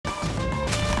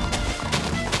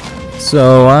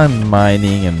So I'm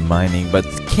mining and mining, but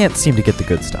can't seem to get the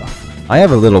good stuff. I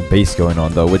have a little base going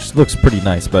on though, which looks pretty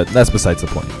nice, but that's besides the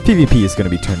point. PvP is going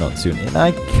to be turned on soon, and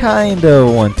I kinda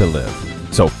want to live.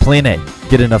 So plan A,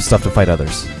 get enough stuff to fight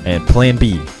others. And plan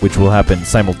B, which will happen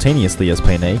simultaneously as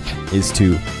plan A, is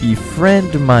to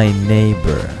befriend my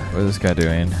neighbor. What is this guy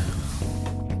doing?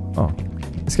 Oh,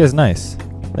 this guy's nice.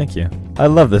 Thank you. I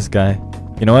love this guy.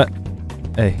 You know what?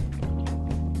 Hey.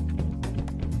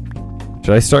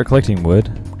 Should I start collecting wood?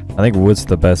 I think wood's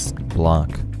the best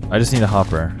block. I just need a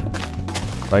hopper.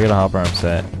 If I get a hopper, I'm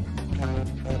set.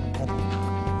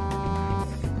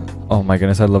 Oh my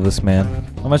goodness, I love this man.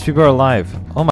 How much people are alive? Oh my